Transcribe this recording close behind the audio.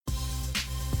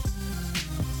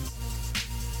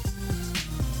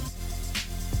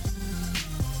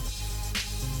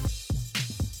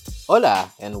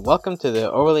Hola, and welcome to the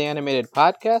Overly Animated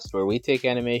Podcast, where we take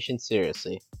animation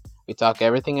seriously. We talk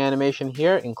everything animation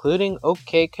here, including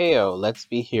OKKO, Let's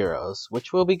Be Heroes,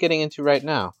 which we'll be getting into right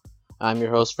now. I'm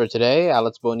your host for today,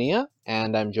 Alex Bonilla,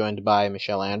 and I'm joined by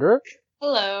Michelle Andrew.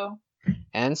 Hello.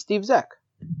 And Steve Zeck.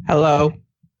 Hello.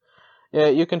 Yeah,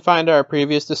 you can find our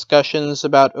previous discussions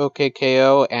about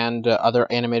OKKO and other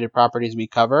animated properties we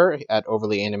cover at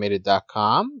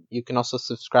overlyanimated.com. You can also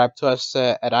subscribe to us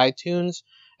at iTunes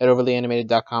at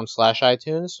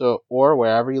overlyanimated.com/iTunes or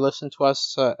wherever you listen to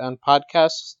us on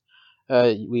podcasts.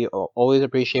 We always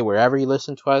appreciate wherever you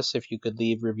listen to us if you could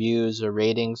leave reviews or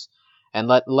ratings and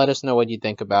let us know what you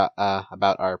think about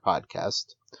our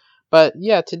podcast. But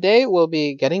yeah, today we'll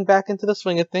be getting back into the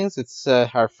swing of things. It's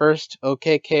our first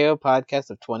OKKO podcast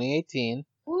of 2018.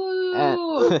 Woo!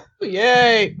 And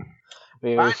Yay!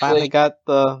 we finally got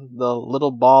the little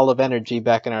ball of energy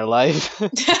back in our life.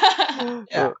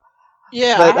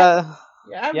 Yeah. But, I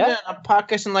haven't done a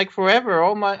podcast in like forever.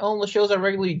 All the shows I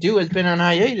regularly do has been on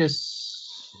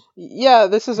hiatus. Yeah,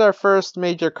 this is our first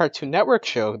major Cartoon Network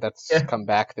show that's come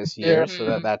back this year,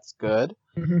 so that's good.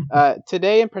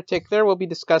 Today in particular, we'll be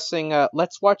discussing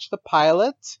Let's Watch the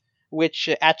Pilot, which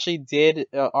actually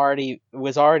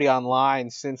was already online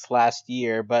since last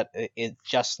year, but it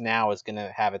just now is going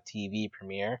to have a TV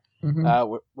premiere.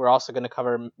 We're also going to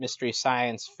cover Mystery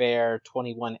Science Fair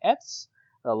 21 Ets,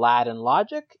 Aladdin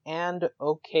Logic, and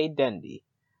OK Dendy.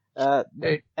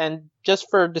 And just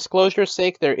for disclosure's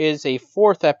sake, there is a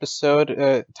fourth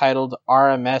episode titled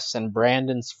RMS and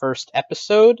Brandon's First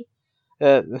Episode.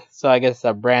 So I guess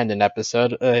a Brandon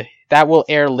episode. That will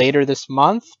air later this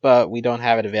month, but we don't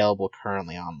have it available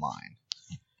currently online.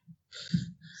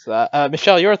 So,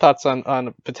 Michelle, your thoughts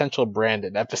on potential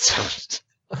Brandon episodes?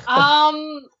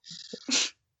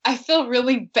 I feel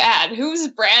really bad. Who's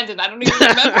Brandon? I don't even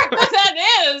remember who that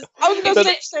is. I was going to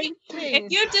say the same thing.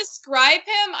 If you describe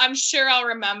him, I'm sure I'll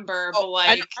remember. But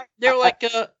like, they're like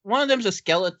one of them's a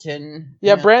skeleton.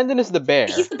 Yeah, Brandon is the bear.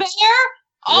 He's the bear?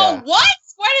 Oh, Yeah. what?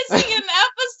 Why is he in the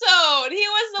episode? He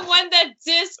was the one that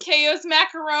dissed Chaos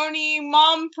Macaroni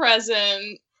mom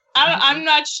present. I'm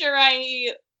not sure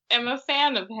I am a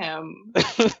fan of him.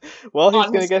 Well, he's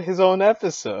going to get his own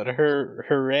episode.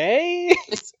 Hooray!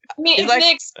 I mean,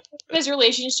 his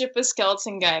relationship with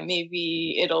Skeleton Guy,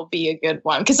 maybe it'll be a good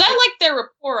one. Because I like their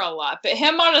rapport a lot. But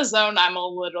him on his own, I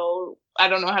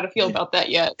don't know how to feel about that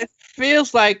yet. It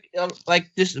feels like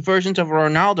this version of a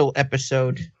Ronaldo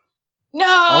episode.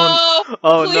 No!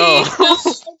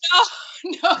 Please,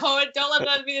 No, don't let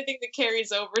that be the thing that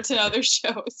carries over to other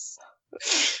shows.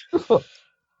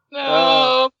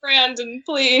 No, Brandon,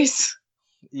 please.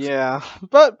 Yeah,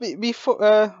 but before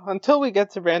until we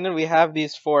get to Brandon, we have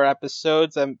these 4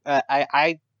 episodes.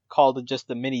 I called it just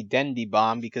the mini Dendy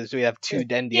bomb because we have 2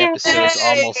 Dendy episodes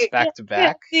almost back to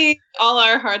back. All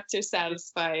our hearts are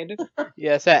satisfied.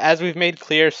 Yes, as we've made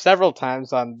clear several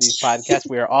times on these podcasts,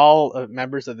 we are all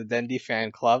members of the Dendy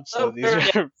fan club, so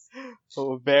these are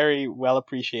very well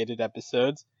appreciated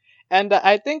episodes. And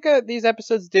I think these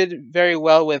episodes did very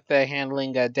well with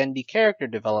handling Dendy character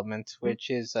development, which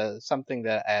is something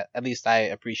that at least I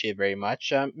appreciate very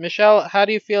much. Michelle, how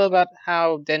do you feel about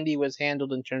how Dendy was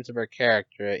handled in terms of her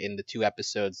character in the 2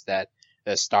 episodes that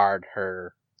starred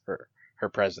her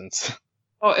presence?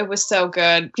 Oh, it was so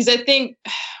good. Because I think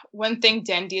one thing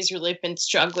Dendy's really been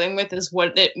struggling with is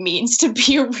what it means to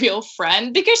be a real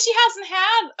friend. Because she hasn't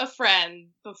had a friend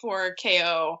before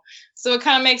KO. So it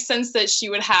kind of makes sense that she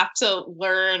would have to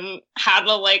learn how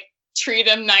to, treat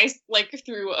him nice,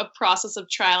 through a process of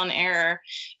trial and error.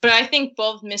 But I think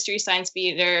both Mystery Science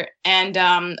Theater and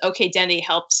OK Dendy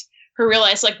helped her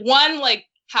realize, one,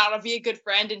 how to be a good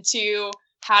friend, and 2,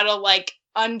 how to,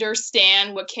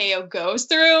 understand what KO goes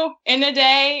through in a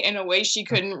day in a way she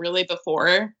couldn't really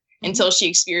before until she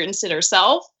experienced it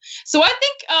herself. So I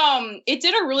think it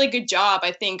did a really good job,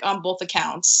 I think, on both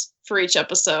accounts for each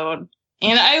episode.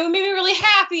 And I made me really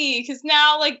happy because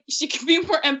now she can be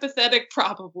more empathetic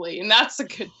probably, and that's a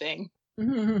good thing.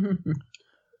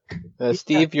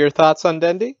 Steve, your thoughts on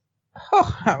Dendy?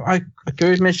 Oh, I agree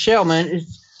with Michelle, man.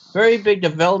 It's very big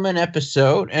development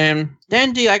episode, and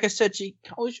Dendy, like I said, she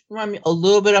always reminded me a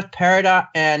little bit of Peridot,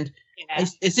 and I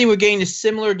see we're getting a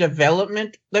similar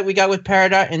development that we got with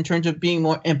Peridot in terms of being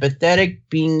more empathetic,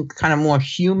 being kind of more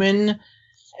human,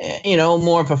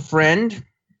 more of a friend.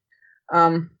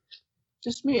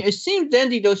 Just me. It seems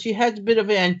Dendy, though, she has a bit of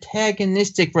an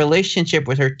antagonistic relationship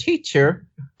with her teacher.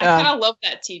 I kind of love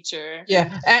that teacher.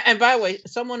 Yeah, and by the way,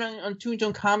 someone on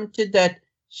Toonzone commented that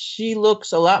she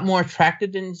looks a lot more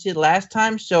attractive than she did last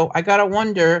time, so I gotta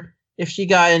wonder if she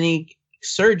got any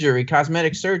surgery,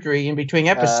 cosmetic surgery in between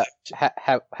episodes.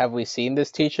 Have we seen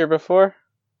this teacher before?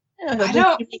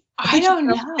 Yeah, I don't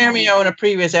know. Cameo in a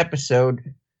previous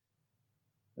episode.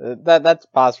 That's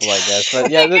possible, I guess. But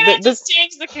yeah, just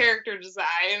change the character design.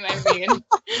 I mean,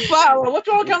 wow, what's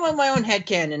wrong with my own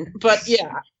headcanon? But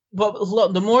yeah, but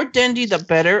look, the more Dendi, the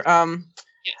better.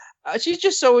 She's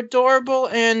just so adorable,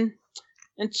 and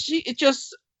she's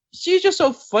just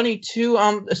so funny too.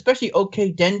 Especially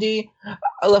OK Dendi.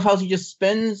 I love how she just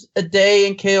spends a day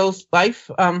in KO's life.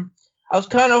 I was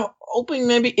kind of hoping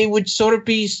maybe it would sort of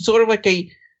like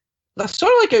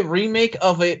a remake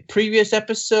of a previous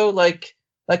episode, like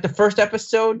the first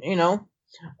episode,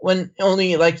 when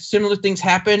only like similar things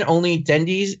happen, only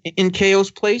Dendi's in KO's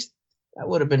place. That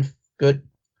would have been good.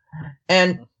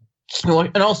 And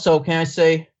also, can I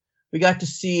say, we got to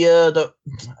see the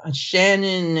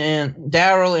Shannon and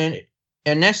Daryl and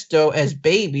Ernesto as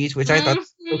babies, which I thought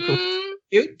was so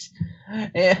cute.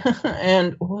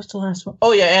 And what was the last one?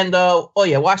 Oh yeah, and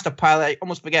watch the pilot. I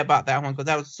almost forget about that one because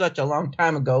that was such a long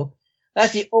time ago.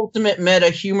 That's the ultimate meta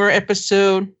humor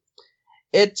episode.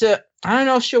 It's I'm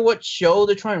not sure what show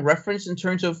they're trying to reference in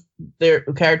terms of their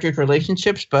characters'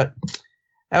 relationships, but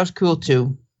that was cool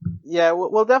too. Yeah,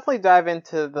 we'll definitely dive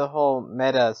into the whole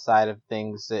meta side of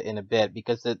things in a bit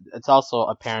because it's also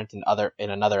apparent in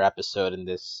another episode in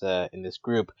this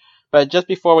group. But just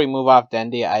before we move off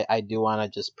Dendi, I do want to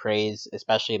just praise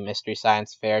especially Mystery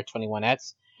Science Fair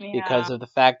 21ets. Yeah. Because of the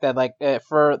fact that,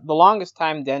 for the longest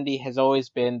time, Dendi has always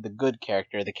been the good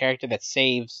character, the character that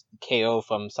saves KO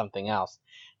from something else.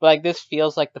 But, this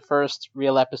feels like the first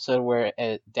real episode where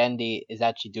Dendi is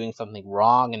actually doing something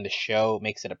wrong, and the show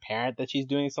makes it apparent that she's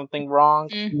doing something wrong,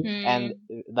 and,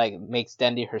 makes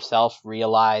Dendi herself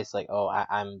realize,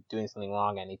 I'm doing something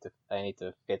wrong, I need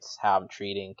to fix how I'm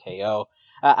treating KO.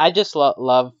 I just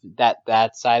love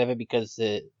that side of it because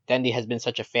Dendi has been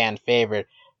such a fan favorite.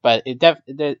 But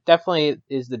there definitely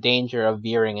is the danger of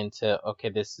veering into, okay,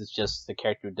 this is just the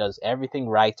character who does everything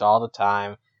right all the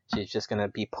time. She's just going to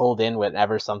be pulled in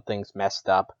whenever something's messed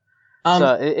up.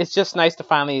 So it's just nice to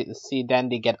finally see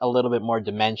Dendi get a little bit more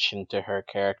dimension to her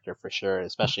character for sure,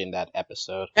 especially in that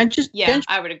episode. And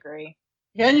I would agree.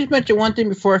 Yeah, I just mention one thing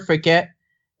before I forget.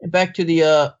 Back to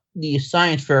the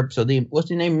science fair episode. What's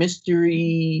the name?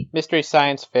 Mystery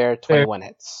Science Fair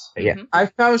 21ets. Yeah, I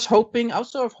was sort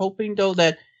of hoping though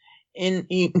that in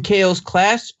KO's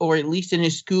class, or at least in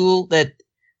his school, that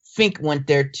Fink went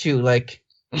there too. I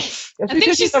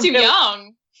think she's too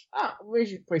young.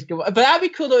 But that'd be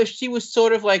cool though if she was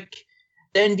sort of like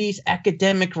Dendi's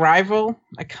academic rival.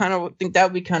 I kind of think that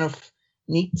would be kind of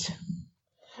neat.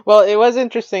 Well, it was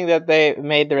interesting that they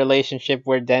made the relationship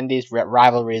where Dendi's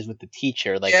rivalry is with the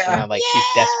teacher,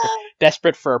 she's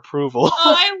desperate for approval.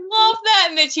 Oh, I love that,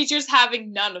 and the teacher's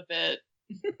having none of it.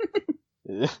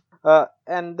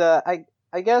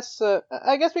 I guess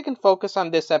we can focus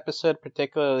on this episode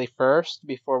particularly first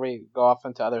before we go off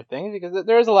into other things because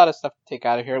there is a lot of stuff to take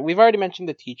out of here. We've already mentioned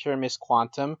the teacher, Miss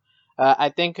Quantum. I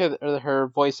think her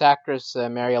voice actress,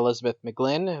 Mary Elizabeth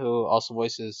McGlynn, who also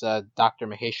voices Dr.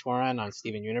 Maheshwaran on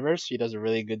Steven Universe, she does a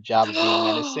really good job of being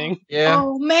menacing. Yeah.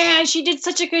 Oh man, she did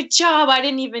such a good job. I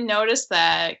didn't even notice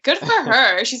that. Good for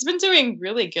her. She's been doing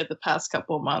really good the past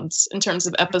couple of months in terms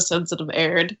of episodes that have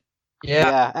aired.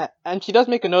 Yeah, and she does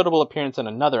make a notable appearance in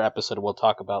another episode we'll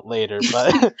talk about later.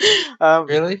 But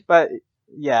really?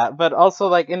 But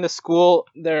also in the school,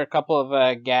 there are a couple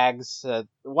of gags.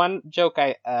 One joke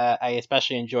I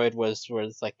especially enjoyed was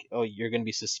oh, you're going to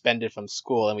be suspended from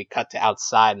school, and we cut to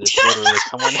outside, and there's literally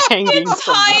someone hanging from the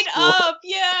school. Tied up,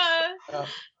 yeah.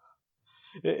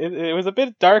 It was a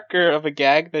bit darker of a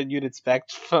gag than you'd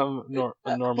expect from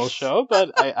a normal show,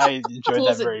 but I enjoyed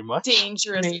that very much.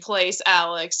 Dangerous place,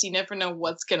 Alex. You never know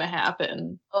what's gonna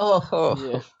happen. Oh,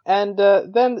 yeah. And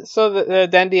then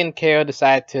Dendi and KO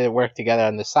decide to work together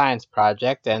on the science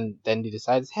project, and Dendi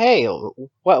decides, hey,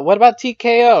 what about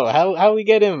TKO? How we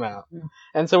get him out?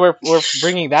 And so we're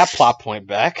bringing that plot point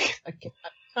back.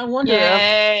 I wonder.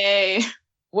 Yay!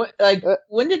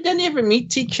 When did Dendi ever meet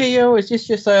TKO? Is this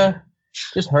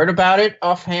just heard about it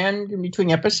offhand in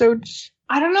between episodes?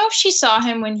 I don't know if she saw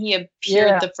him when he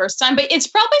appeared the first time, but it's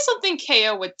probably something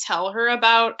KO would tell her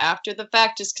about after the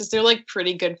fact, just because they're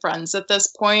pretty good friends at this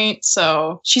point.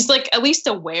 So she's at least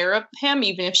aware of him,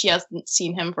 even if she hasn't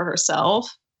seen him for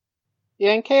herself.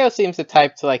 Yeah, and KO seems the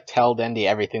type to tell Dendi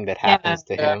everything that happens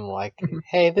to him.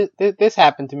 Hey, this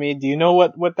happened to me. Do you know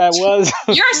what that was?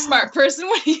 You're a smart person.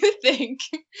 What do you think?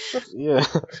 Yeah.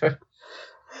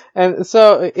 And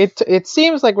so it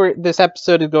seems like this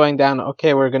episode is going down,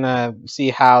 okay, we're going to see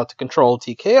how to control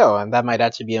TKO, and that might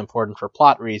actually be important for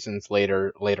plot reasons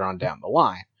later on down the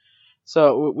line.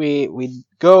 So we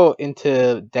go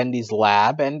into Dendy's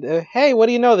lab, and hey, what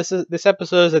do you know? This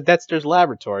episode is a Dexter's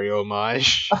Laboratory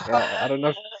homage. I don't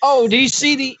know. Oh, do you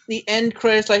see the end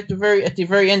credits? Like at the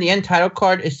very end, the end title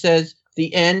card. It says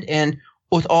the end, and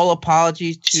with all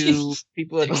apologies to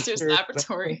people at Dexter's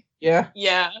Laboratory. Yeah,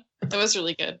 that was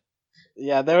really good.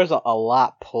 Yeah, there was a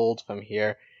lot pulled from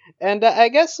here, and I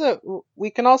guess we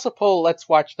can also pull Let's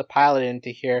Watch the Pilot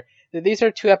into here. These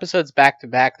are 2 episodes back to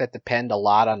back that depend a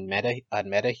lot on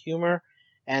meta humor,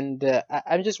 and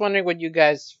I'm just wondering what you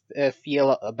guys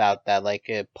feel about that,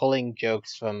 like pulling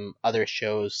jokes from other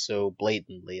shows so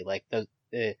blatantly. Like,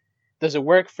 does it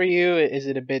work for you? Is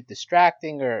it a bit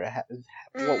distracting, or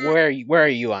where are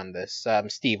you on this?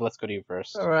 Steve, let's go to you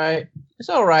first. All right, it's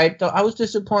all right. Though I was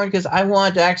disappointed because I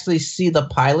wanted to actually see the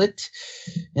pilot,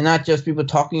 and not just people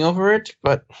talking over it.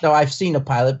 But no, I've seen the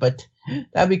pilot, but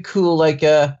that'd be cool.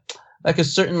 Like a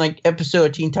certain episode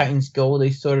of Teen Titans Go,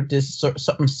 they sort of did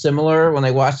something similar when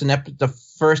they watched the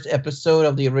first episode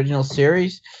of the original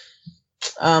series.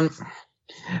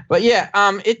 But yeah,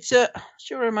 it's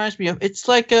sure reminds me of, it's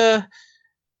like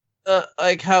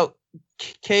how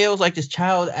KO's like this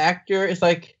child actor. It's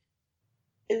like,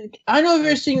 I know if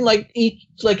you're seeing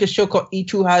a show called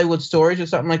E2 Hollywood Stories or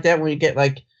something like that, where you get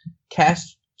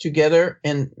cast together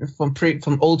and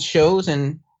from old shows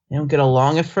and they don't get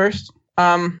along at first.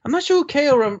 I'm not sure who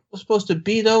KO was supposed to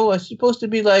be though. Was supposed to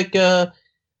be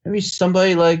maybe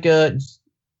somebody like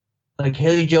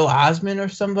Haley Joel Osment or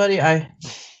somebody. I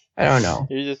don't know.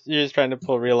 You're just trying to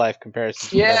pull real life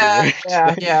comparisons. Yeah.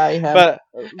 I have.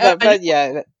 But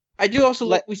yeah. I do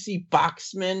also we see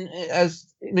Boxman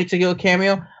as makes a little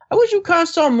cameo. I wish you kind of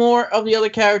saw more of the other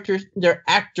characters, their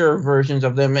actor versions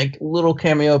of them, make little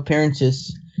cameo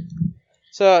appearances.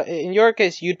 So in your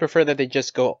case, you'd prefer that they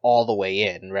just go all the way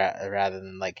in rather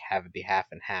than have it be half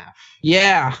and half.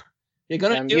 Yeah, you're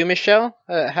gonna. You, Michelle,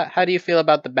 how do you feel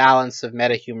about the balance of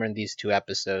meta humor in these 2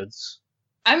 episodes?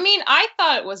 I mean, I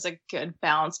thought it was a good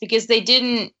balance because they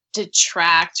didn't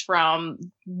detract from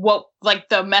what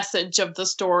the message of the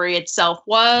story itself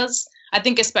was. I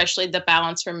think especially the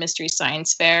balance for Mystery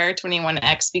Science Fair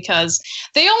 21X, because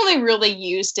they only really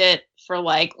used it for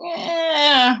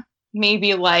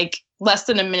maybe less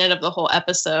than a minute of the whole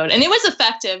episode, and it was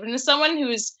effective. And as someone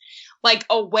who's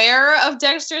aware of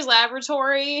Dexter's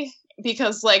Laboratory,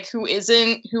 because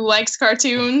who likes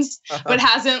cartoons but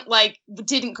hasn't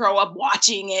didn't grow up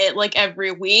watching it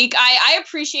every week, I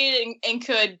appreciate it and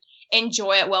could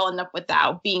enjoy it well enough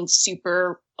without being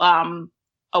super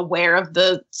aware of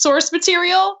the source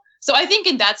material. So I think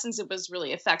in that sense it was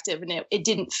really effective, and it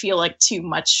didn't feel like too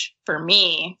much for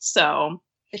me. So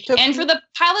and for the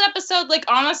pilot episode,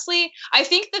 honestly, I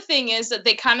think the thing is that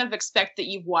they kind of expect that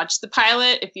you've watched the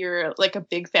pilot if you're a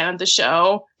big fan of the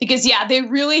show, because they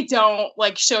really don't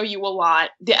show you a lot.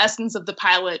 The essence of the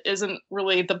pilot isn't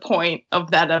really the point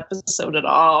of that episode at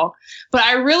all. But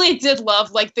I really did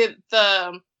love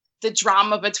the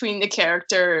drama between the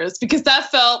characters, because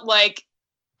that felt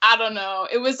I don't know.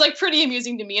 It was pretty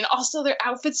amusing to me. And also their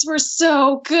outfits were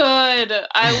so good.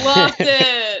 I loved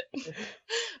it.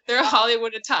 Their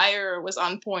Hollywood attire was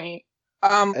on point.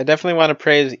 I definitely want to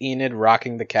praise Enid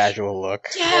rocking the casual look.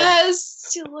 Yes,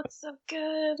 she looks so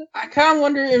good. I kind of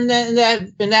wonder in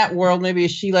that world, maybe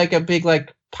is she a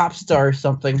big pop star or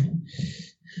something?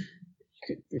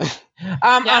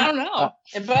 I don't know.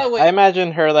 And by the way, I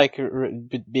imagine her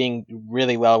being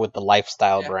really well with the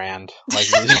lifestyle brand.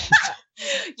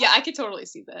 Yeah, I could totally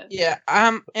see that. Yeah.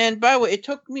 And by the way, it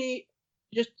took me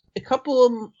just a couple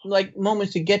of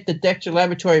moments to get the Dexter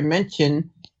Laboratory mention.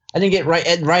 I didn't get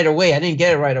right away. I didn't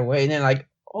get it right away, and then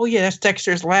oh yeah, that's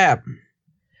Dexter's Lab.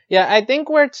 Yeah, I think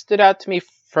where it stood out to me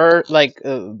for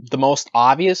the most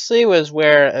obviously was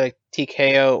where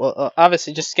TKO. Well,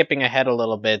 obviously, just skipping ahead a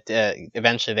little bit.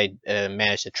 Eventually, they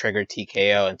managed to trigger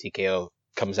TKO, and TKO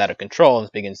comes out of control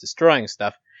and begins destroying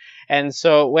stuff. And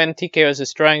so when TKO is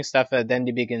destroying stuff,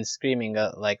 Dendy begins screaming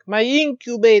 "My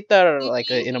incubator!"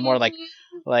 In a more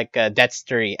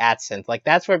Dexter-y accent.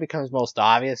 That's where it becomes most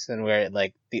obvious, and where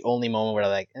the only moment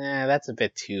where that's a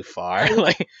bit too far.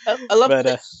 I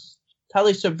love how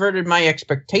they subverted my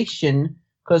expectation,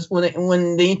 because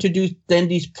when they introduced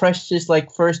Dendy's precious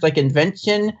first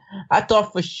invention, I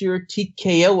thought for sure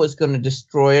TKO was going to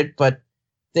destroy it, but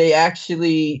they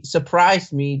actually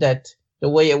surprised me that the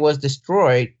way it was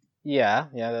destroyed. Yeah,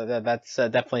 that's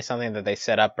definitely something that they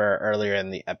set up earlier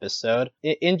in the episode.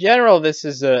 In general, this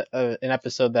is an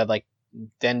episode that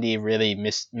Dendy really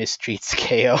mistreats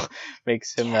KO,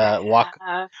 makes him walk.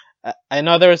 I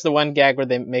know there was the one gag where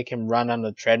they make him run on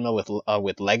the treadmill with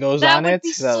Legos on it. That would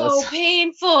be so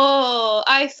painful.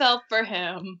 I felt for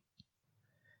him.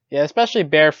 Yeah, especially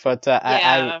barefoot.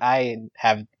 I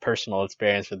have personal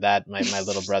experience with that. My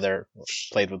little brother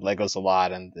played with Legos a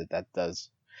lot, and that does.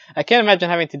 I can't imagine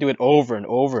having to do it over and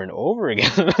over and over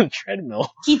again on a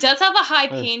treadmill. He does have a high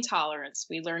pain tolerance.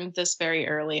 We learned this very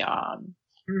early on.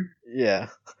 Yeah.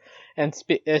 And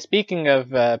speaking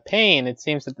of pain, it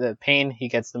seems that the pain he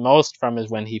gets the most from is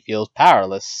when he feels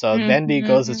powerless. So Dendy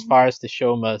goes as far as to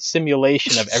show him a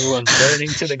simulation of everyone burning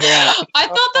to the ground. I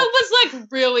thought that was like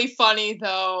really funny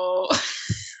though.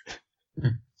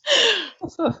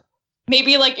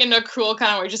 Maybe like in a cruel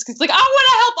kind of way, just because like I want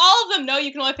to help all of them. No,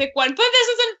 you can only pick one. But this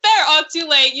isn't fair. Oh, too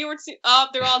late. You were too. Oh,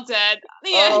 they're all dead.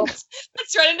 The end.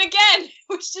 Let's run it again.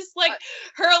 Which just like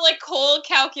her like cold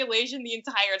calculation the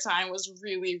entire time was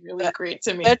really really great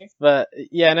to me. But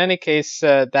yeah, in any case,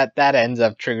 that ends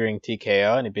up triggering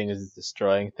TKO, and he begins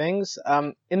destroying things.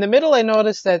 In the middle, I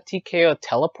noticed that TKO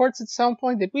teleports at some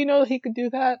point. Did we know he could do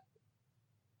that?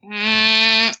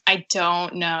 I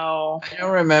don't know. I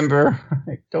don't remember.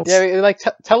 Yeah, like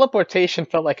teleportation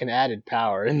felt like an added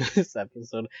power in this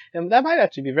episode, and that might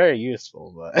actually be very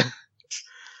useful.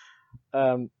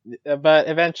 But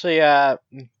eventually,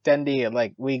 Dendy,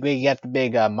 like we get the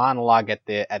big monologue at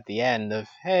the end of,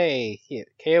 hey,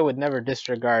 KO would never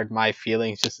disregard my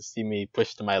feelings just to see me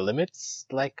push to my limits,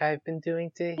 like I've been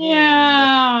doing to him.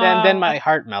 Yeah. Then my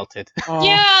heart melted.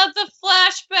 Yeah, the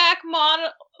flashback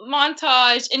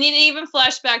montage, and it even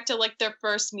flashed back to like their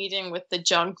first meeting with the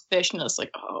Junkfish, and I was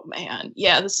like, oh man,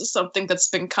 yeah, this is something that's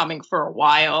been coming for a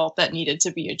while that needed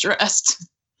to be addressed.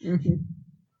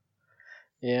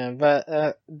 Yeah,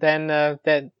 but then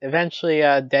eventually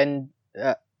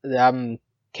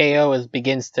KO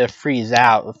begins to freeze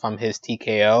out from his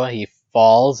TKO. He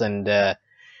falls, and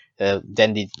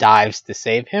Dendy dives to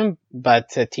save him,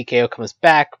 but TKO comes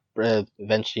back.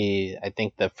 Eventually, I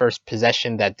think the first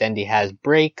possession that Dendy has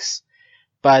breaks,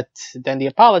 but Dendy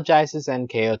apologizes, and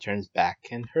KO turns back,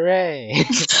 and hooray!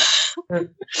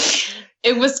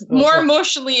 It was more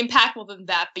emotionally impactful than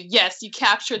that, but yes, you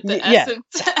captured the essence,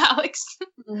 Alex.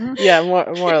 Yeah, more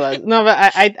or less. No,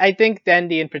 but I think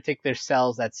Dendy in particular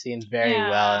sells that scene very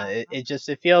well.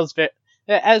 It feels very,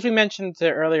 as we mentioned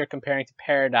earlier, comparing to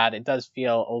Peridot, it does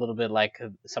feel a little bit like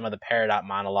some of the Peridot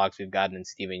monologues we've gotten in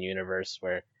Steven Universe,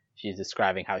 where she's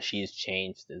describing how she's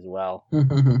changed as well.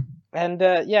 And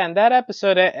and that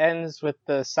episode ends with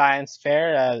the science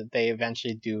fair. They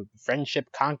eventually do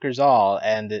friendship conquers all,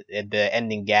 and the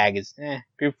ending gag is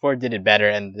Group 4 did it better,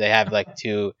 and they have like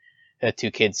two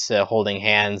kids holding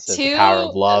hands. The power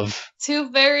of love.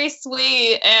 Two very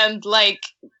sweet and like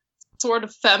sort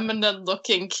of feminine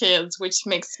looking kids, which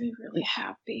makes me really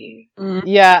happy.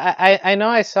 Yeah, I know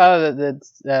I saw that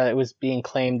it was being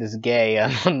claimed as gay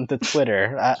on the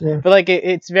Twitter, but like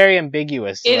it's very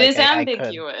ambiguous. It is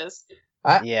ambiguous.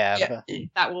 But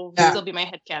that will still be my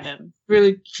headcanon.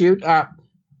 Really cute.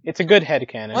 It's a good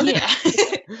headcanon.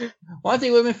 One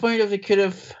thing would have been funny if they could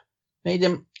have made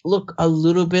them look a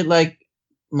little bit like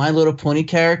My Little Pony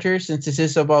characters, since this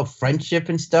is about friendship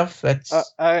and stuff. That's.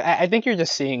 I think you're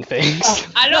just seeing things.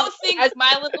 I don't think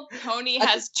My Little Pony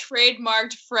has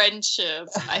trademarked friendship.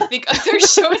 I think other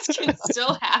shows can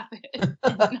still have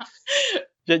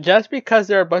it. Just because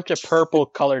there are a bunch of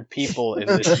purple-colored people in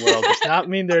this world does not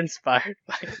mean they're inspired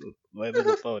by My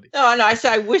Little Pony. No, I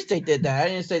said I wish they did that. I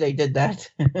didn't say they did that.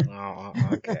 Oh,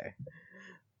 okay.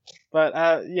 But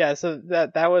so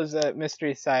that was a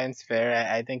Mystery Science Fair.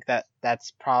 I think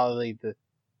that's probably the.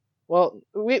 Well,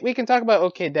 we can talk about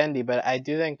OK Dendy, but I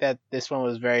do think that this one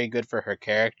was very good for her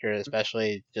character,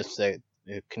 especially just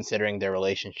considering their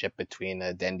relationship between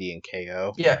Dendy and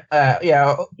KO.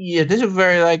 This is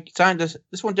very like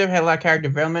this one definitely had a lot of character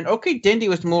development. OK Dendy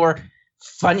was more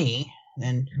funny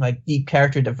and like deep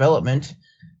character development.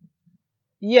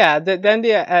 Yeah, the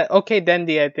Dendy, OK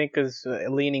Dendy, I think is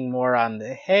leaning more on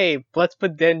hey, let's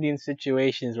put Dendy in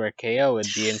situations where KO would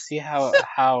be and see how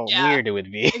weird it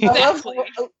would be. Exactly.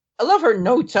 I love her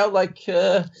notes out like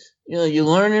you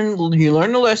learn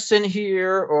a lesson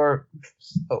here or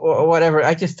whatever.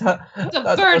 I just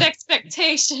subvert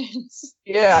expectations.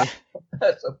 Yeah.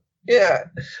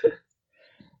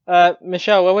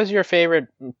 Michelle, what was your favorite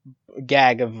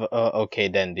gag of OK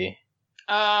Dendy?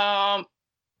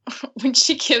 When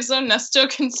she gives Ernesto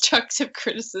constructive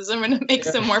criticism and it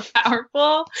makes him more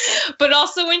powerful, but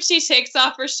also when she takes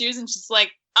off her shoes and she's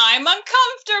like, I'm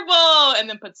uncomfortable, and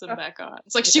then puts them back on.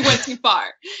 It's like she went too far.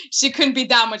 She couldn't be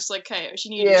that much like KO. She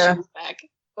needed her shoes back.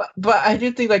 But I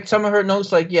do think like some of her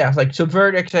notes, like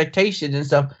subvert expectations and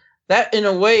stuff. That in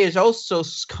a way is also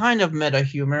kind of meta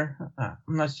humor. I'm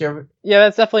not sure. Yeah,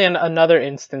 that's definitely another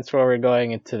instance where we're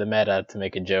going into the meta to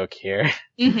make a joke here.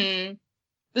 Mm-hmm.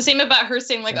 The same about her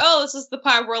saying like, "Oh, this is the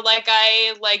part where like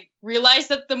I like realized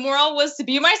that the moral was to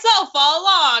be myself all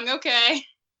along." Okay.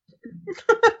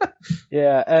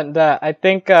 Yeah, and I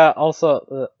think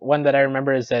also one that I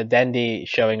remember is Dendi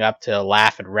showing up to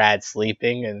laugh at Rad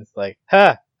sleeping, and it's like,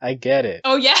 huh, I get it.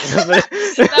 Oh yeah, that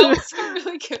was a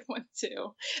really good one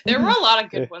too. There were a lot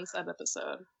of good ones that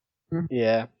episode.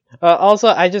 Yeah. Also,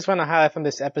 I just want to highlight from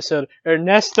this episode,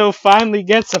 Ernesto finally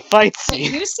gets a fight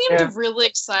scene. You seemed really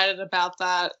excited about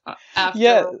that after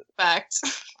the fact.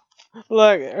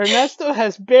 Look, Ernesto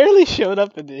has barely showed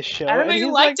up in this show. I don't know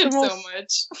you liked him so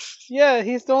much. Yeah,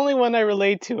 he's the only one I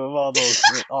relate to of all those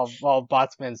all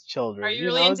Botsman's children. Are you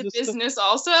really into business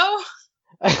also?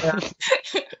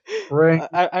 Right.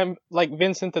 I'm like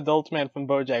Vincent Adultman from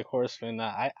BoJack Horseman.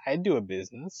 I do a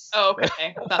business. Oh,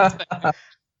 okay, that's fair.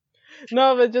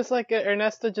 No, but just like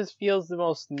Ernesto just feels the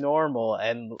most normal,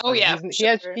 and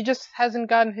he just hasn't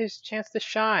gotten his chance to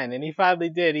shine, and he finally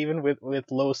did, even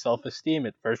with low self-esteem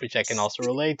at first, which I can also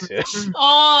relate to.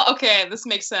 Oh, okay, this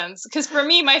makes sense. Because for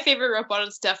me, my favorite robot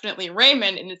is definitely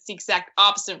Raymond, and it's the exact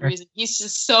opposite reason. He's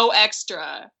just so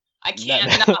extra. I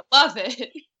can't not love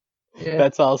it. Yeah.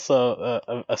 That's also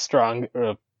a strong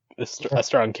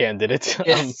candidate.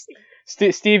 Yes.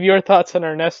 Steve, your thoughts on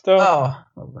Ernesto?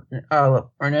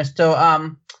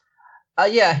 Ernesto.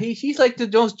 Yeah, he's like the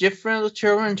most different of the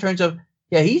children in terms of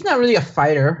he's not really a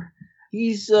fighter.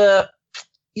 He's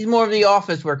more of the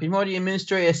office worker. He's more the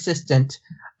administrative assistant.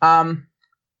 But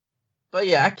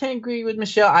yeah, I can't agree with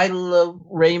Michelle. I love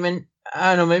Raymond.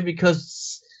 I don't know, maybe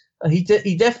because he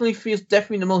definitely feels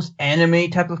the most anime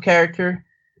type of character.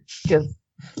 Because,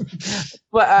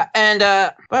 by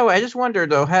the way, I just wonder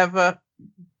though, have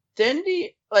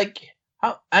Dendi,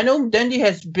 I know Dendi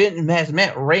has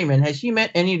met Raymond. Has she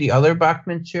met any of the other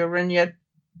Bachman children yet?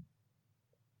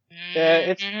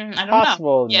 It's I don't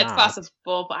possible. know. Yeah, it's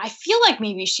possible, but I feel like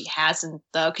maybe she hasn't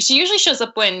though, because she usually shows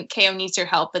up when KO needs her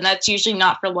help, and that's usually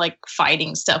not for like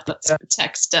fighting stuff. That's for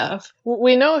tech stuff.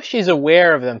 We know she's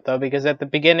aware of them though, because at the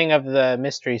beginning of the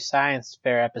Mystery Science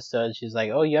Fair episode, she's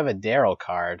like, "Oh, you have a Daryl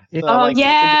card." So, the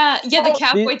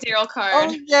Catboy Daryl card.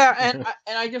 Oh yeah,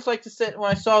 and I just like to say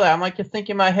when I saw that, I'm like to think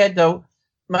in my head though.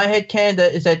 My head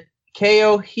canon is that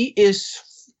KO he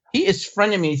is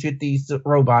frenemies with these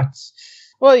robots.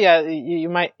 Well, yeah, you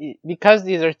might, because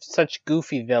these are such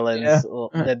goofy villains,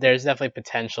 that there's definitely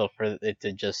potential for it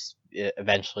to just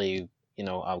eventually,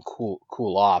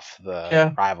 cool off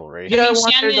the rivalry.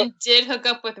 Shannon did hook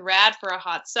up with Rad for a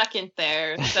hot second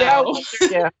there. So.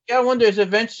 I wonder if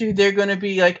eventually they're going to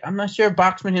be like, I'm not sure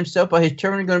Boxman himself, but his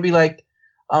children are going to be like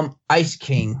Ice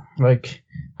King. Like,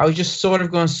 I was just sort of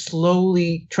going to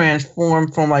slowly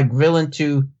transform from like villain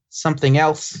to something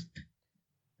else.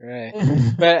 Right,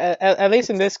 but at least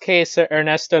in this case,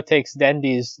 Ernesto takes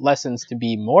Dendi's lessons to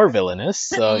be more villainous.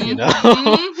 So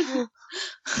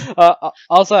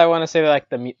also, I want to say like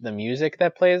the music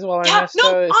that plays while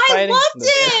Ernesto is fighting. I loved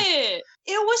it.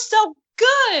 It was so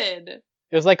good.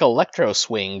 It was like electro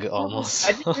swing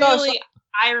almost.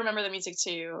 I remember the music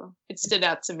too. It stood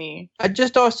out to me. I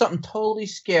just thought something totally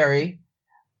scary.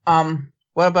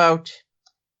 What about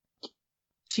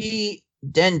T.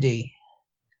 Dendi?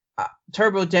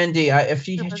 Turbo Dendi, if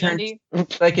she turned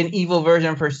like an evil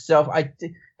version of herself,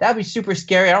 that'd be super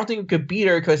scary. I don't think we could beat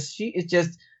her because she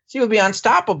would be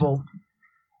unstoppable.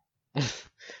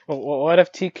 What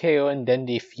if TKO and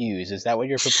Dendi fuse? Is that what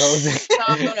you're proposing? No.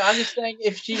 I'm just saying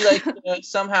if she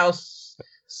somehow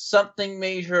something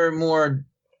made her more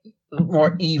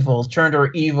evil, turned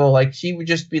her evil, like she would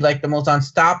just be like the most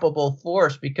unstoppable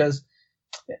force because.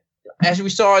 As we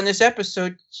saw in this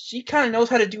episode, she kind of knows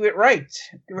how to do it right.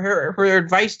 Her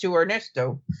advice to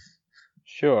Ernesto.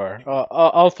 Sure.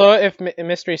 Also, if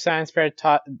Mystery Science Fair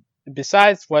taught,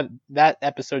 besides what that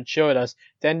episode showed us,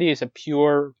 Dendi is a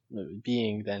pure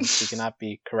being, then she cannot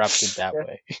be corrupted that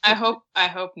way. I hope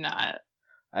not.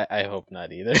 I hope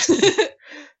not either.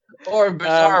 Or a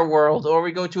bizarre world, or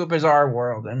we go to a bizarre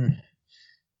world, and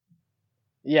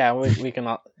we can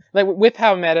all. Like with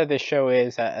how meta this show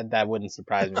is, that wouldn't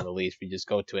surprise me in the least. We just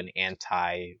go to an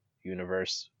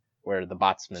anti-universe where the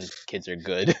Botsman kids are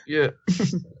good. Yeah.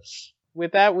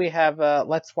 With that, we have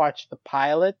Let's Watch the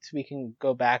Pilot. We can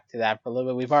go back to that for a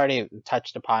little bit. We've already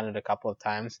touched upon it a couple of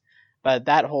times, but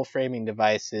that whole framing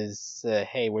device is,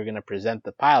 hey, we're going to present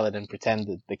the pilot and pretend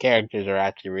that the characters are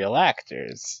actually real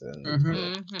actors.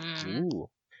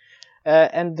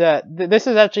 And, this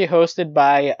is actually hosted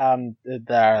by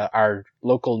our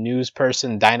local news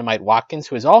person, Dynamite Watkins,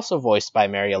 who is also voiced by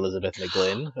Mary Elizabeth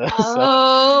McGlynn.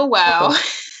 Oh, wow.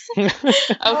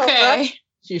 Okay.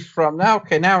 She's from now.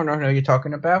 Okay, now I know who you're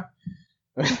talking about.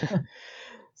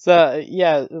 So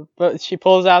yeah, but she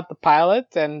pulls out the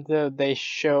pilot, and they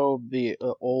show the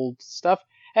old stuff.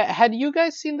 Had you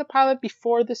guys seen the pilot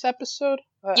before this episode?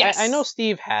 Yes. I know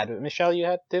Steve had. Michelle, you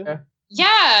had too.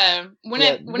 Yeah, when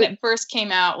it first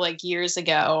came out like years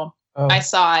ago, I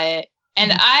saw it,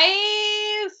 and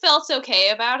I felt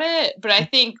okay about it. But I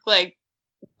think like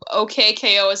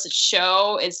OKKO as a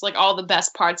show, it's like all the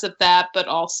best parts of that, but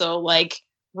also like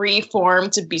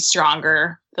reformed to be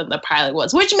stronger than the pilot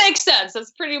was, which makes sense.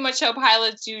 That's pretty much how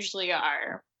pilots usually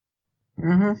are.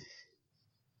 Mm-hmm.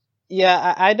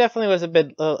 Yeah, I definitely was a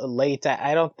bit late.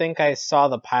 I don't think I saw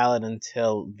the pilot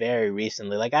until very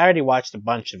recently. Like, I already watched a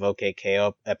bunch of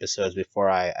OKKO episodes before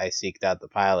I seeked out the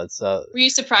pilot. So, were you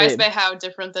surprised by how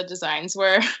different the designs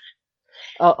were?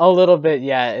 A little bit,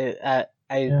 yeah.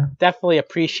 I definitely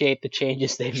appreciate the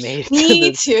changes they made to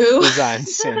the too. Design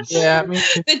since. Yeah, me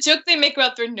too. The joke they make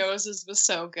about their noses was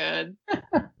so good.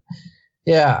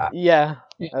 Yeah.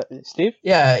 Steve?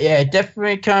 Yeah, it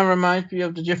definitely kind of reminds me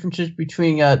of the differences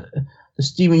between the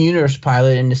Steven Universe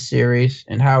pilot in the series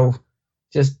and how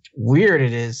just weird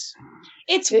it is.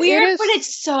 It's weird, but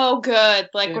it's so good.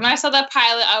 Like, when I saw that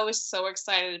pilot, I was so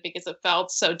excited because it felt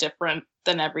so different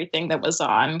than everything that was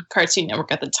on Cartoon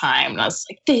Network at the time. And I was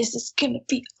like, this is going to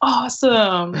be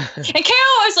awesome. And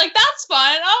Carol was like, that's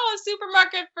fun. Oh, a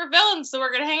supermarket for villains. So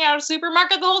we're going to hang out at a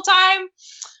supermarket the whole time?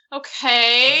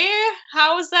 Okay.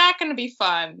 How is that going to be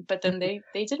fun? But then they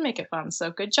did make it fun. So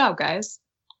good job, guys.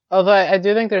 Although I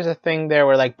do think there's a thing there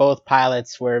where like both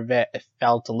pilots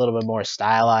felt a little bit more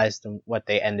stylized than what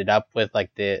they ended up with. Like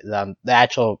the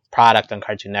actual product on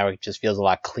Cartoon Network just feels a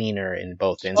lot cleaner in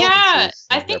both instances. Yeah,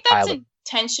 I think that's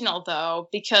intentional though,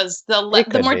 because the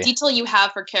more detail you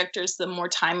have for characters, the more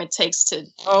time it takes to.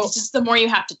 Just the more you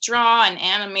have to draw and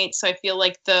animate. So I feel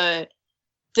like the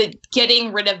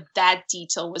getting rid of that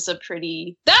detail was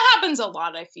that happens a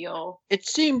lot. I feel it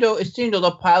seemed though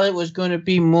the pilot was going to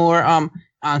be more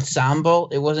ensemble.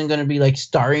 It wasn't going to be like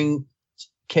starring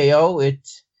KO.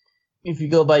 If you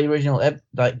go by the original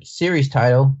series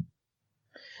title.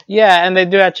 Yeah, and they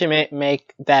do actually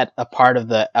make that a part of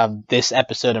this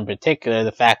episode in particular.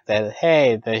 The fact that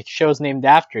the show's named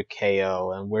after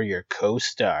KO and we're your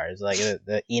co-stars. Like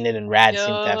the Enid and Rad seem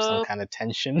to have some kind of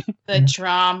tension. The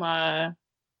drama.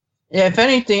 Yeah, if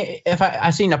anything, if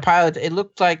I seen the pilot, it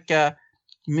looked like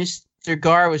Mr.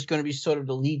 Gar was going to be sort of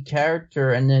the lead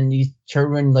character, and then these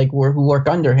children who work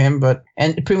under him,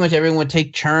 and pretty much everyone would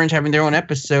take turns having their own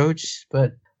episodes.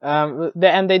 But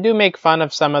and they do make fun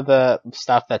of some of the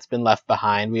stuff that's been left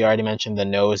behind. We already mentioned the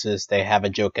noses. They have a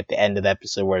joke at the end of the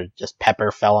episode where just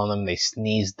pepper fell on them. They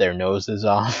sneezed their noses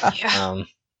off. Yeah.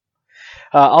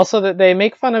 Also, that they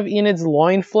make fun of Enid's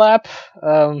loin flap.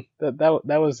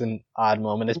 That was an odd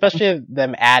moment, especially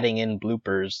them adding in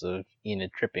bloopers of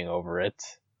Enid tripping over it.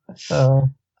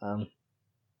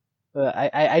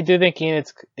 I do think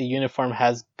Enid's uniform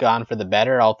has gone for the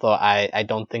better, although I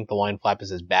don't think the loin flap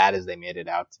is as bad as they made it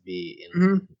out to be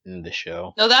in the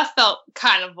show. No, that felt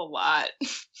kind of a lot,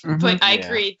 but I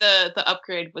agree the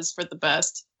upgrade was for the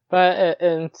best. But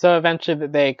and so eventually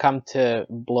they come to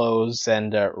blows,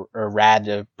 and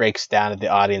Rad breaks down at the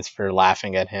audience for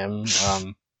laughing at him.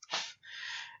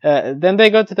 Then they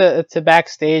go to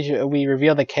backstage. We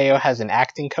reveal that KO has an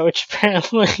acting coach,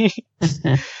 apparently.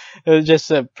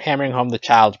 Just hammering home the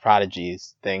child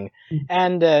prodigies thing.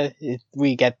 And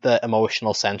we get the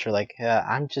emotional center,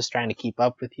 I'm just trying to keep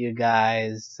up with you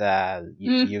guys.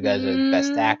 You guys are the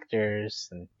best actors.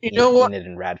 And Enid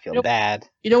and Rad feel bad.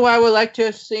 You know what I would like to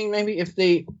have seen, maybe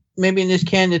in this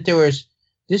candidate there was,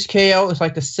 this KO is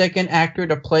like the second actor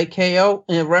to play KO,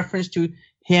 in a reference to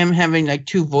him having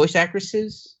two voice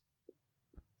actresses.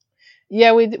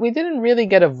 Yeah, we didn't really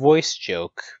get a voice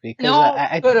joke because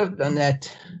I could have done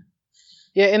that.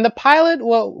 Yeah, in the pilot,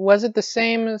 was it the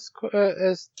same as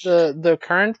the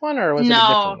current one, or was it a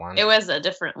different one? No, it was a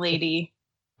different lady.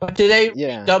 But did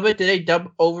they dub it? Did they dub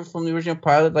over from the original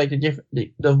pilot,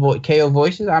 the KO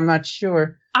voices? I'm not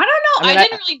sure. I don't know. I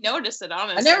didn't really notice it,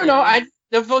 honestly. I never know.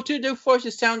 The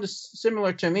voices sound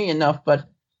similar to me enough, but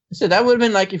so that would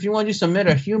have been if you want to do some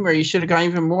meta humor, you should have got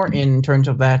even more in terms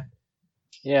of that.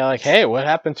 Yeah, hey, what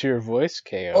happened to your voice,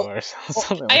 KO, or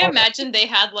something? I imagine they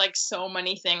had so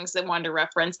many things they wanted to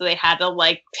reference that they had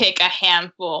to pick a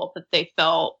handful that they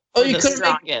felt were the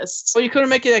strongest. You couldn't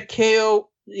make it a KO.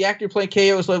 The actor playing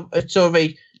KO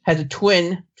has a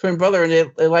twin brother,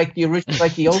 and they like the original,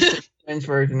 the old twins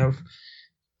version of.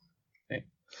 Yeah,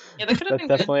 that could have been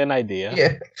definitely good. An idea.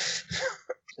 Yeah.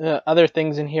 Other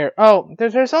things in here. Oh,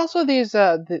 there's also these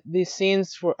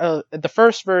scenes where the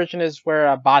first version is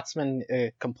where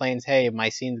Botsman complains, "Hey, my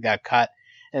scenes got cut,"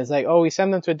 And it's like, oh, we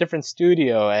send them to a different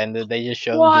studio, and they just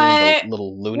show them doing the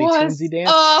little Looney Tunesy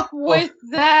dance. What's up with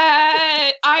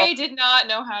that? I did not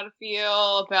know how to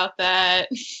feel about that.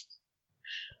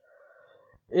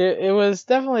 It was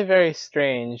definitely very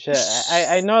strange.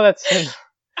 I know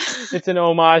it's an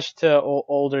homage to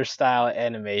older style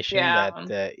animation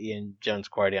that Ian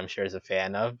Jones-Quartey, I'm sure, is a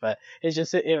fan of, but it's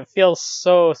just it feels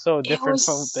so different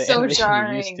from the animation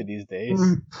we're used to these days.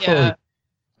 Yeah.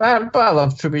 But I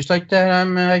love tributes like that.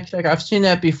 I'm like I've seen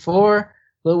that before.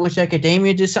 Little Witch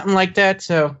Academia did something like that,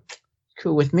 so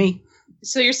cool with me.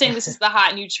 So you're saying this is the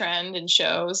hot new trend in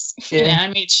shows, in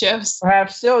animated shows?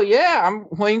 Perhaps so. Yeah, I'm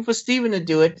waiting for Steven to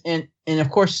do it, and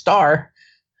of course Star.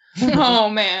 Oh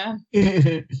man.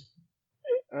 I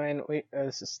mean,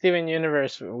 Steven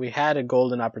Universe, we had a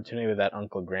golden opportunity with that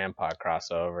Uncle Grandpa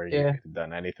crossover. You could have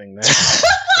done anything there.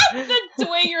 The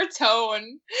way your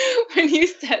tone when you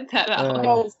said that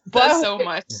out so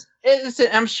much.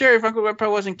 I'm sure if Uncle Grandpa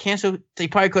wasn't canceled, they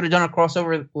probably could have done a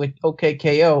crossover with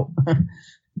OKKO.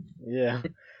 Yeah.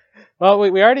 Well,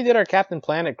 we already did our Captain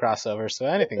Planet crossover, so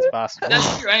anything's possible.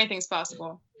 That's true. Anything's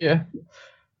possible. Yeah.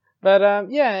 But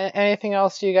anything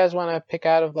else you guys want to pick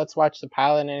out of Let's Watch the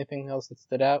Pilot? Anything else that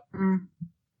stood out?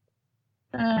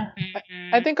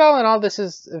 I think all in all, this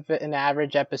is an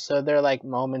average episode. There are like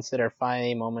moments that are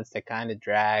funny, moments that kind of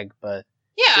drag, but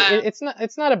it's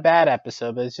not a bad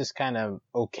episode, but it's just kind of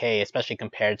okay, especially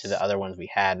compared to the other ones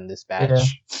we had in this batch. Yeah.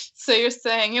 So you're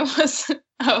saying it was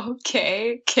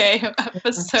okay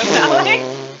episode,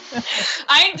 Alex?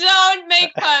 I don't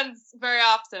make puns very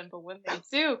often, but when they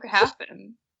do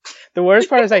happen. The worst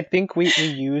part is I think we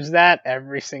use that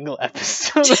every single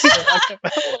episode.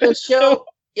 The show.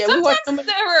 Yeah, sometimes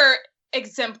there were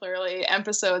exemplary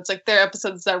episodes, like there are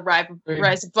episodes that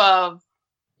rise above.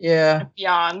 Yeah. And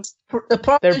beyond.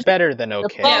 They're better than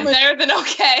okay. Better than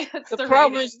okay. That's the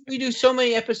problem is we do so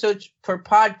many episodes per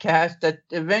podcast that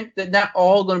they're not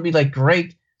all going to be like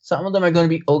great. Some of them are going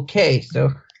to be okay. So.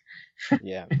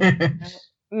 Yeah.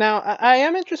 Now, I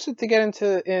am interested to get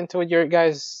into your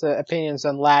guys' opinions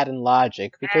on Lad and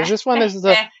Logic, because this one is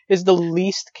the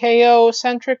least KO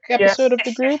centric episode of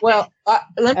the group. Well,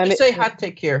 let me say hot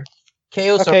take here.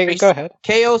 KO's go ahead.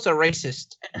 KO's a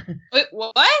racist. Wait,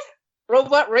 what?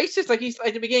 Robot racist? Like he's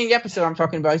at the beginning of the episode I'm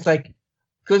talking about. He's like,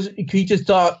 because he just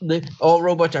thought that all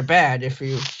robots are bad if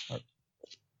you are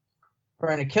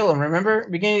trying to kill him. Remember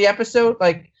beginning of the episode,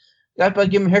 like that by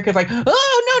giving him a haircut, like,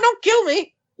 oh no, don't kill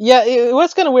me. Yeah, it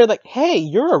was kind of weird. Like, hey,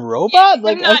 you're a robot?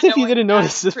 Like, as if you didn't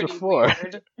notice this before.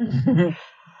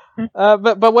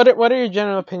 But what are your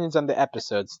general opinions on the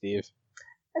episode, Steve?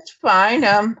 That's fine.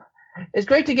 It's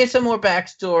great to get some more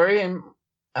backstory, and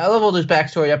I love all those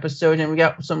backstory episodes. And we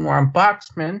got some more on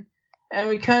Boxman, and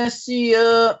we kind of see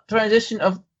a transition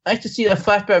of. Nice to see a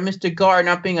flashback of Mr. Gar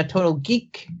not being a total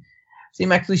geek.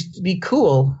 Seem actually to be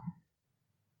cool.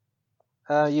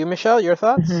 You, Michelle, your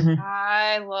thoughts?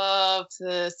 I loved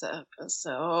this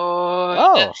episode.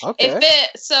 Oh, okay.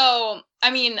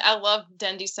 I love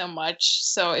Dendy so much,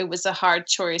 so it was a hard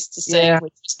choice to say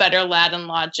which was better, Lad and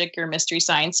Logic or Mystery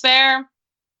Science Fair.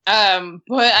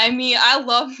 But I mean, I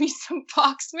love me some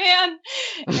Boxman,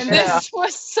 and this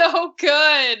was so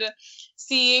good.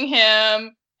 Seeing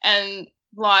him and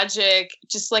Logic,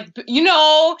 just like he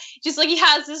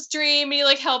has this dream, and he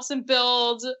like helps him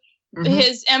build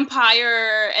his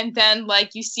empire, and then like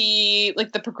you see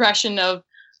like the progression of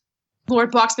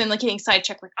Lord Boxman like getting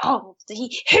sidetracked, like, oh,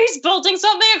 he's building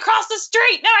something across the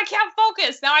street. Now I can't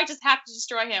focus. Now I just have to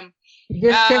destroy him. You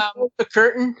just can't hold the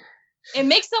curtain. It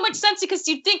makes so much sense because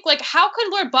you think like, how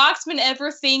could Lord Boxman ever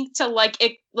think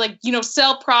to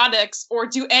sell products or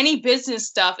do any business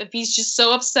stuff if he's just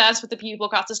so obsessed with the people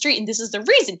across the street? And this is the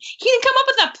reason he didn't come up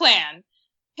with that plan.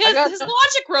 His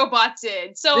Logic robot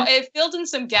did, so it filled in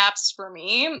some gaps for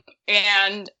me,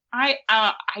 and I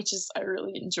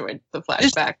really enjoyed the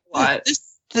flashback a lot.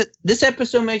 This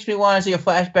episode makes me want to see a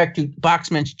flashback to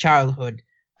Boxman's childhood.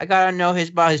 I gotta know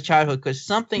about his childhood because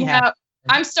something happened.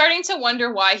 I'm starting to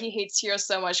wonder why he hates Hiro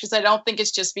so much, because I don't think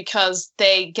it's just because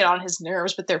they get on his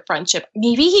nerves with their friendship.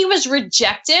 Maybe he was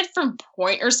rejected from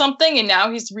Point or something, and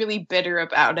now he's really bitter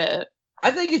about it. I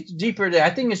think it's deeper there.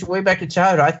 I think it's way back to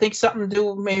childhood. I think something to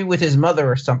do maybe with his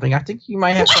mother or something. I think he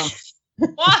might have some.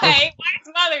 Why? Why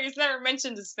his mother? He's never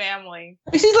mentioned his family.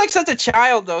 He's like such a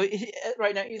child, though.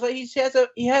 Right now, he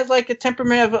has like a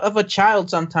temperament of a child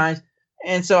sometimes,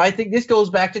 and so I think this goes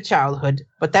back to childhood.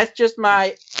 But that's just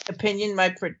my opinion.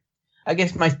 I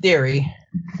guess my theory.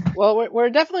 Well, we're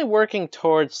definitely working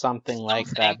towards something like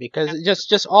that because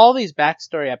just all these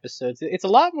backstory episodes, it's a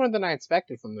lot more than I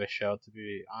expected from this show, to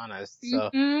be honest. So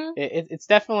it's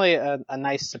definitely a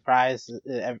nice surprise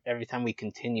every time we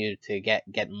continue to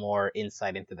get more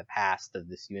insight into the past of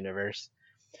this universe.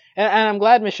 And I'm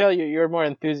glad, Michelle, you're more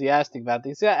enthusiastic about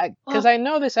these. Because I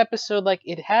know this episode, like,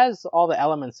 it has all the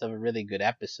elements of a really good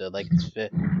episode. Like,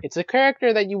 it's a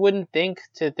character that you wouldn't think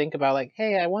about, like,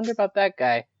 hey, I wonder about that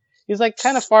guy. He's, like,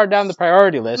 kind of far down the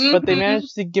priority list, but they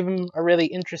managed to give him a really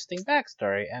interesting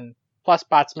backstory. And plus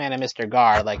Botsman and Mr.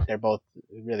 Gar, like, they're both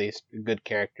really good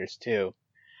characters, too.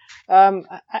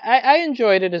 I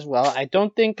enjoyed it as well. I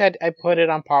don't think I put it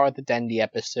on par with the Dendy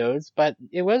episodes, but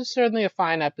it was certainly a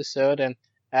fine episode, and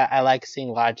I like seeing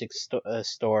Logic's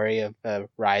story of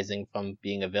rising from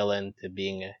being a villain to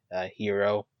being a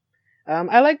hero.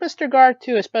 I like Mr. Gar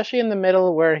too, especially in the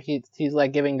middle where he's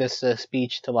like giving this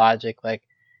speech to Logic, like,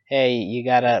 "Hey, you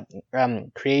gotta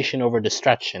creation over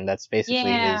destruction." That's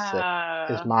basically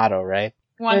his motto, right?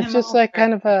 It's just like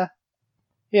kind of a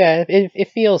it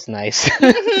feels nice.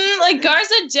 Like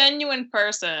Gar's a genuine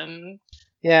person.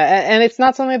 Yeah, and it's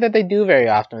not something that they do very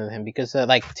often with him because,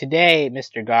 like, today,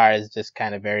 Mr. Gar is just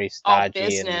kind of very stodgy. All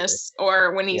business,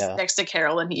 or when he's next to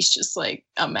Carolyn, he's just, like,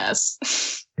 a mess.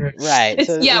 Right.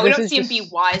 So we don't see him be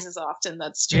wise as often,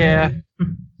 that's true. Yeah.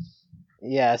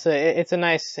 Yeah, so it's a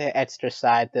nice extra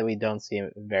side that we don't see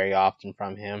very often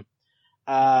from him.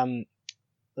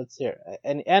 Let's see.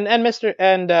 And Lord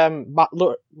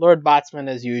Botsman,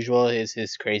 as usual, is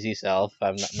his crazy self.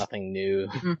 Nothing new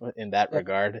in that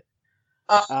regard.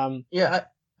 I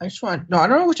just want. No, I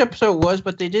don't know which episode it was,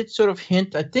 but they did sort of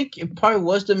hint. I think it probably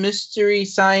was the mystery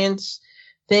science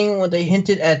thing when they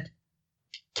hinted at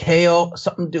Kale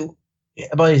something to do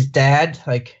about his dad,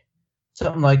 like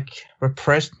something like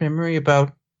repressed memory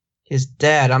about his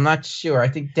dad. I'm not sure. I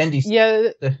think Dendy. Yeah.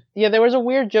 There was a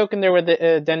weird joke in there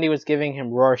where Dendy was giving him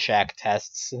Rorschach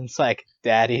tests, and it's like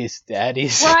daddies. Right.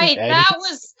 Daddies. That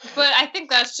was. But I think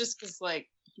that's just because like.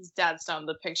 His dad's not in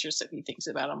the picture, so he thinks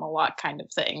about him a lot, kind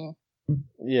of thing.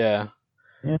 Yeah.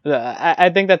 I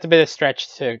think that's a bit of a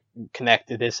stretch to connect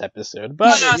to this episode,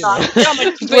 but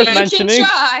it's worth mentioning. Can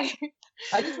try.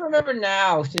 I just remember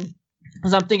now,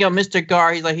 because I'm thinking of Mr.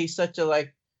 Gar. He's such a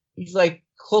he's like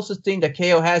closest thing that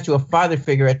KO has to a father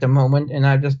figure at the moment, and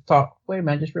I just thought, wait a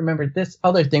minute, just remember this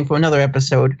other thing from another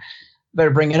episode.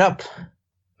 Better bring it up.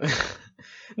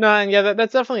 No, and yeah,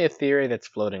 that's definitely a theory that's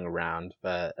floating around,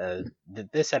 but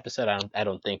this episode I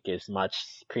don't think gives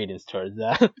much credence towards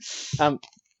that.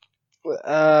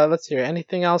 Let's see.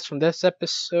 Anything else from this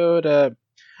episode?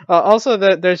 Also,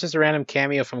 there's just a random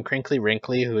cameo from Crinkly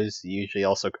Wrinkly, who is usually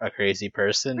also a crazy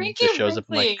person. Crinkly shows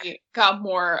Wrinkly up got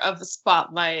more of a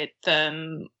spotlight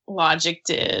than Logic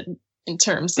did in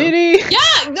terms of. Did he?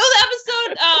 Yeah, no, the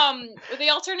episode where they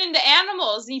all turn into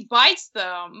animals. And he bites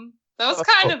them. That was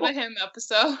kind of a him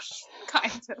episode.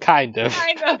 Kind of.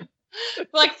 For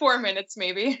like 4 minutes,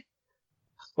 maybe.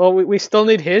 Well, we still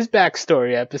need his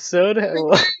backstory episode.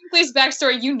 Please,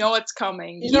 backstory, you know it's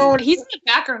coming. He's in the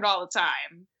background all the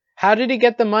time. How did he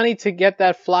get the money to get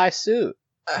that fly suit?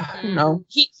 No.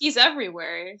 He's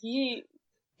everywhere. He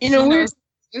knows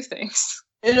do things.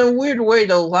 In a weird way,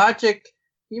 the Logic,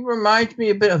 he reminds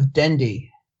me a bit of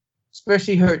Dendy.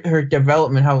 Especially her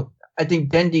development, how I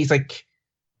think Dendy's like...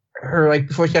 her, like,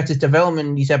 before she got this development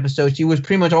in these episodes, she was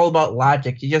pretty much all about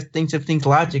logic. She just thinks of things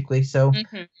logically, so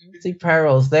I see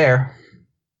parallels there.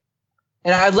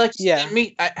 And I'd like to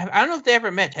meet. I don't know if they ever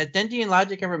met. Has Dendy and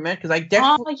Logic ever met? Because I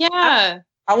definitely. Oh yeah.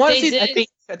 I want to see.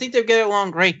 I think they get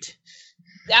along great.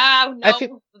 No,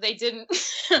 they didn't.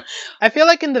 I feel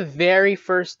like in the very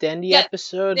first Dendy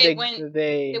episode, they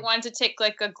wanted to take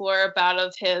like a glorb out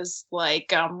of his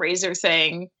like razor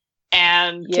thing.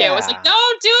 And Kate was like,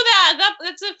 "Don't do that.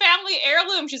 That's a family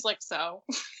heirloom." She's like, "So."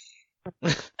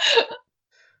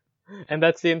 And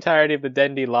that's the entirety of the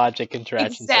Dendy Logic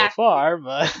interaction so far,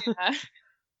 but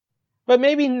but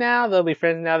maybe now they'll be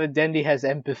friends. Now that Dendy has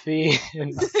empathy.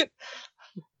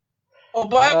 Oh,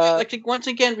 but once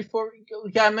again, before we go,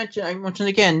 I mentioned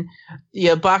again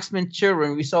the Boxman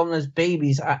children. We saw them as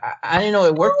babies. I didn't know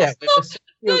it worked that way.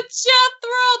 The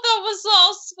Jethro that was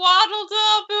all swaddled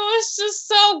up, it was just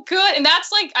so good. And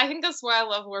that's like, I think that's why I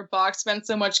love Lord Boxman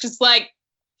so much, because like,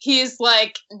 he's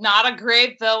like not a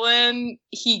great villain.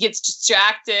 He gets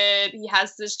distracted. He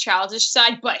has this childish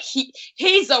side, but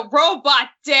he's a robot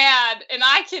dad, and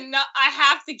I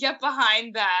have to get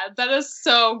behind that. That is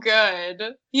so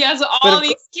good. He has all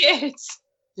these kids.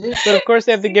 But of course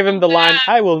they have to give him the line,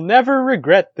 "I will never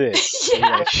regret this."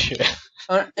 Yeah.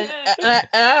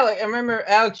 I remember,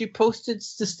 Alex, you posted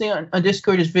this thing on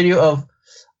Discord, this video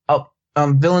of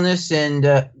Villainous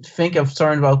and Fink of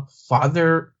starting about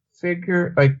father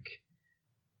figure, like.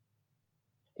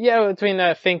 Yeah, between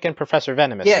Fink and Professor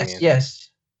Venomous. Yes.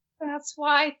 That's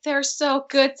why they're so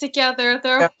good together.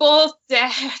 They're both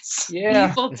dads. Yeah.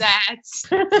 Evil dads.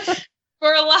 For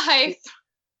life.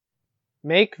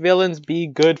 Make villains be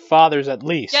good fathers at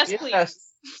least. Yes, please.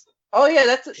 Oh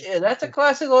yeah, that's a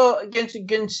classical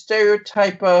against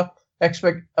stereotype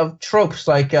aspect of tropes,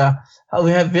 like how we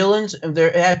have villains and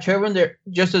they have children, they're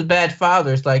just as bad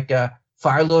fathers, like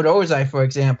Fire Lord Ozai, for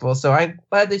example. So I'm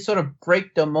glad they sort of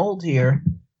break the mold here.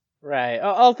 Right.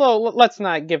 Although, let's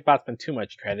not give Bachman too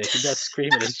much credit. He does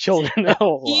scream at his children a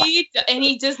whole lot.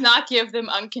 He does not give them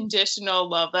unconditional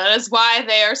love. That is why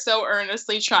they are so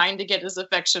earnestly trying to get his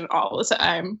affection all the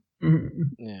time. Mm-hmm.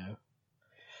 Yeah.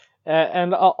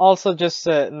 And also just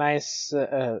nice,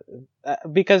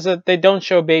 because they don't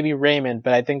show baby Raymond,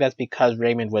 but I think that's because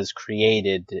Raymond was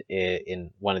created in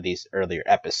one of these earlier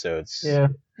episodes. Yeah. Right?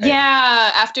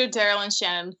 Yeah, after Daryl and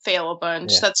Shannon fail a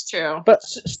bunch. Yeah. That's true. But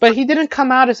he didn't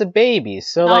come out as a baby,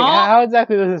 so like, how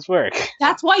exactly does this work?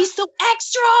 That's why he's so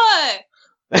extra!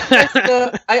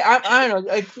 I don't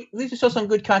know. At least it shows some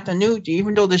good continuity,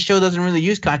 even though the show doesn't really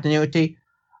use continuity.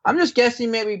 I'm just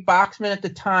guessing maybe Boxman at the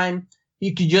time,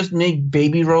 he could just make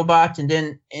baby robots, and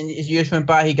then as years went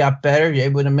by, he got better. You're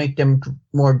able to make them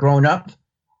more grown up.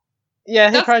 Yeah,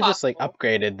 he probably just like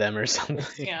upgraded them or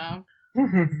something. Yeah.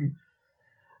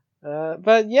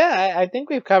 But yeah, I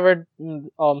think we've covered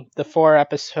the 4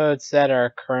 episodes that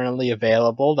are currently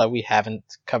available that we haven't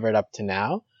covered up to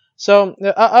now. So,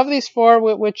 of these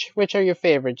 4, which are your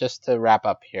favorite? Just to wrap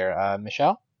up here,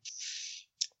 Michelle.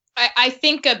 I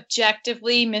think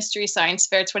objectively, Mystery Science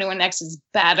Fair 21X is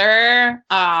better.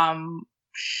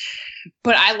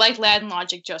 But I like Lad and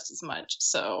Logic just as much,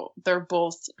 so they're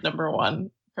both number 1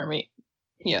 for me.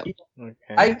 Yeah.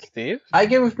 Okay. Steve? I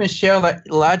give with Michelle that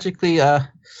logically, no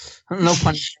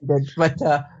pun intended, but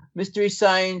Mystery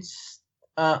Science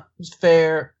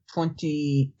Fair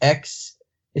 20X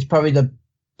is probably the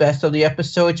best of the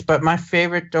episodes, but my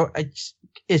favorite though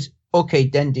is OK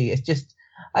Dendy. It's just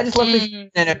I just love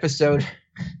that episode.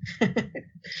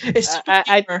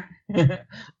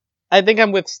 I think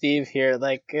I'm with Steve here.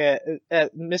 Like,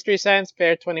 Mystery Science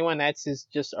Fair 21X is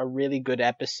just a really good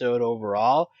episode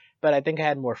overall. But I think I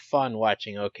had more fun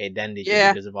watching OK Dendy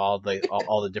because of all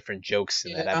the different jokes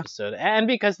in that episode, and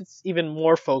because it's even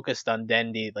more focused on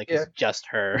Dendy, like it's just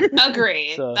her.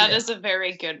 Agreed. So, that is a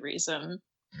very good reason.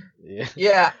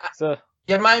 Yeah. So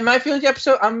my feeling of the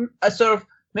episode, I'm sort of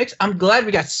mixed. I'm glad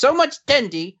we got so much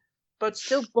Dendy, but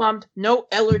still bummed no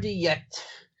Elodie yet.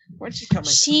 When's she coming?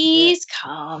 She's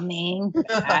coming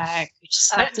back. We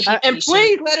just have to be and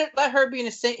please let her be in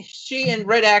the same. She and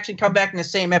Red Action come back in the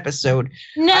same episode.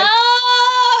 No,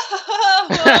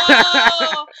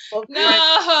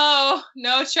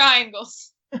 no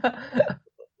triangles.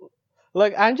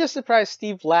 Look, I'm just surprised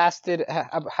Steve lasted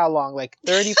how long? Like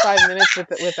 35 minutes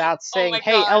without saying,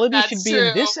 "Hey, Elodie should be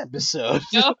in this episode."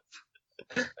 Nope.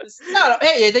 No,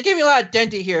 hey, they gave me a lot of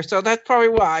Dendy here, so that's probably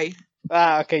why.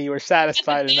 Okay, you were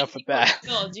satisfied enough with that.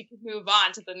 You can move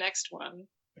on to the next one.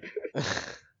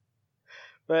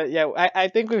 But yeah, I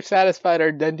think we've satisfied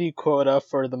our Dendy quota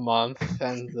for the month,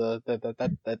 and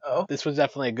this was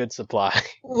definitely a good supply.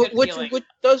 Which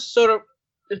does sort of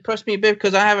impress me a bit,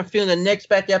 because I have a feeling the next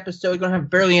batch episode is going to have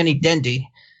barely any Dendy.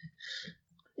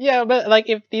 Yeah, but like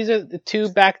if these are the 2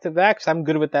 back-to-backs, I'm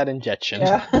good with that injection.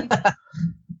 Yeah.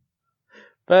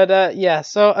 But yeah,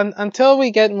 so until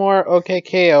we get more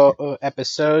OKKO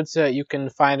episodes, you can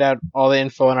find out all the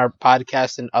info on our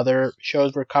podcast and other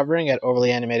shows we're covering at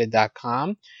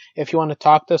overlyanimated.com. If you want to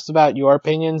talk to us about your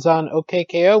opinions on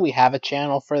OKKO, we have a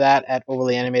channel for that at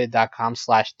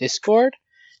overlyanimated.com/Discord.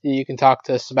 You can talk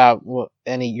to us about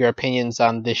your opinions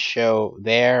on this show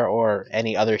there or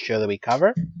any other show that we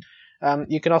cover.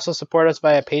 You can also support us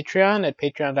via Patreon at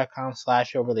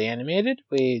patreon.com/overlyanimated.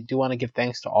 We do want to give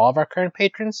thanks to all of our current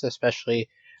patrons, especially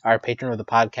our patron of the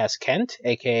podcast, Kent,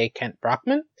 aka Kent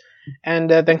Brockman. And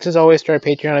thanks as always to our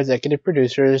Patreon executive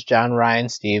producers, John, Ryan,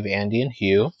 Steve, Andy, and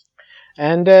Hugh.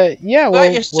 And yeah,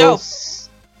 yes,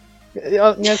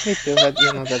 me too, but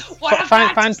you know, that's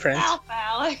fine print.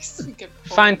 Alex.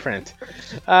 Fine print.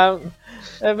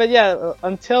 But yeah,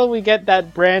 until we get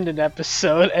that Brandon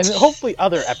episode, and hopefully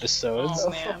other episodes,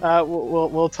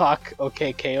 we'll talk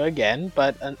OKKO again.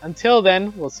 But until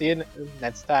then, we'll see you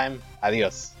next time.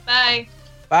 Adios. Bye.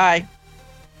 Bye.